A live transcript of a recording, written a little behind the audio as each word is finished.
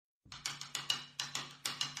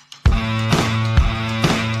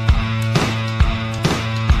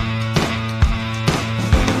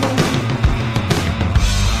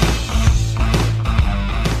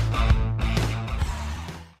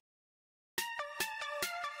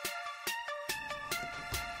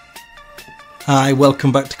Hi,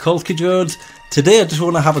 welcome back to Colkage Roads. Today I just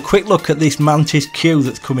want to have a quick look at this Mantis Q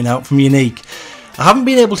that's coming out from Yuneec. I haven't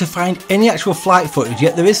been able to find any actual flight footage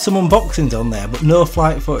yet. There is some unboxings on there but no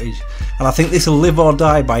flight footage, and I think this will live or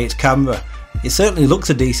die by its camera. It certainly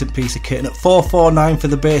looks a decent piece of kit, and at $449 for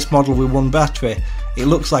the base model with one battery, it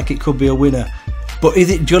looks like it could be a winner. But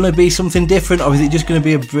is it going to be something different, or is it just going to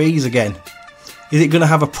be a breeze again? Is it going to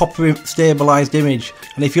have a proper stabilised image?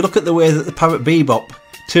 And if you look at the way that the Parrot Bebop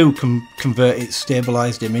 2 can convert its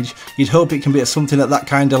stabilised image, you'd hope it can be at something at that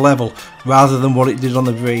kind of level rather than what it did on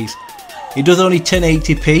the Breeze. It does only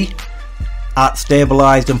 1080p at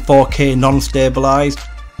stabilised and 4K non-stabilised.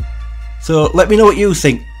 So let me know what you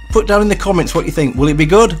think. Put down in the comments what you think. Will it be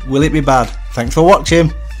good? Will it be bad? Thanks for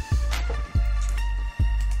watching.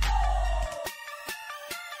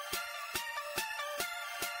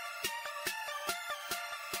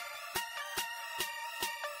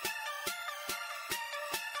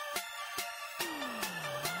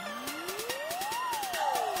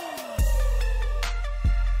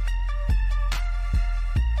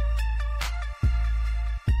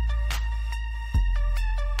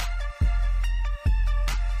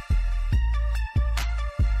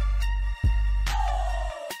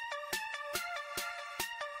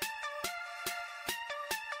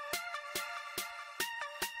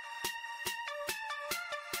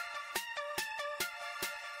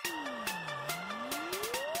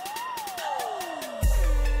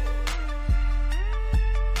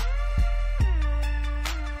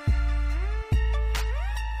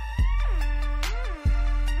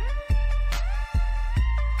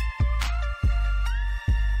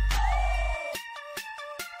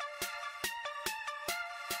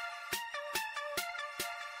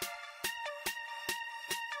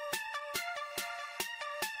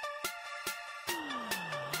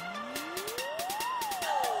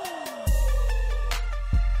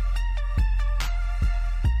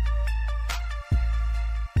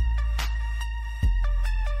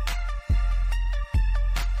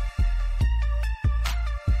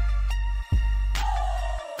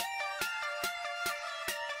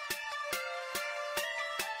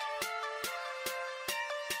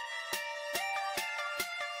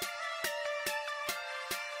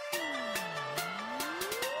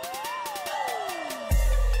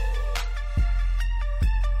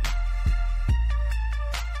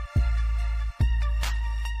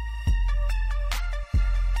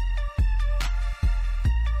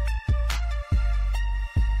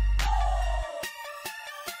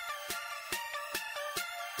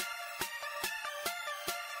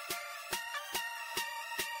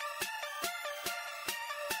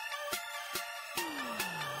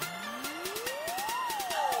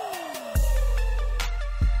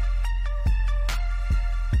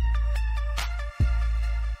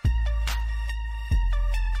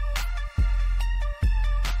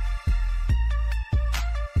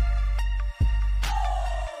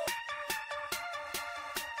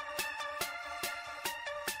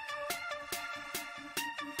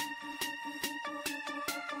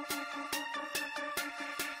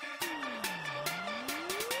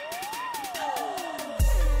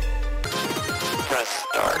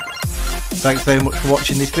 Start. Thanks very much for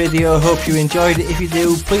watching this video. I hope you enjoyed it. If you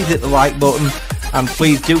do, please hit the like button, and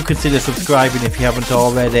please do consider subscribing if you haven't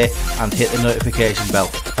already, and hit the notification bell.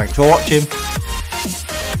 Thanks for watching.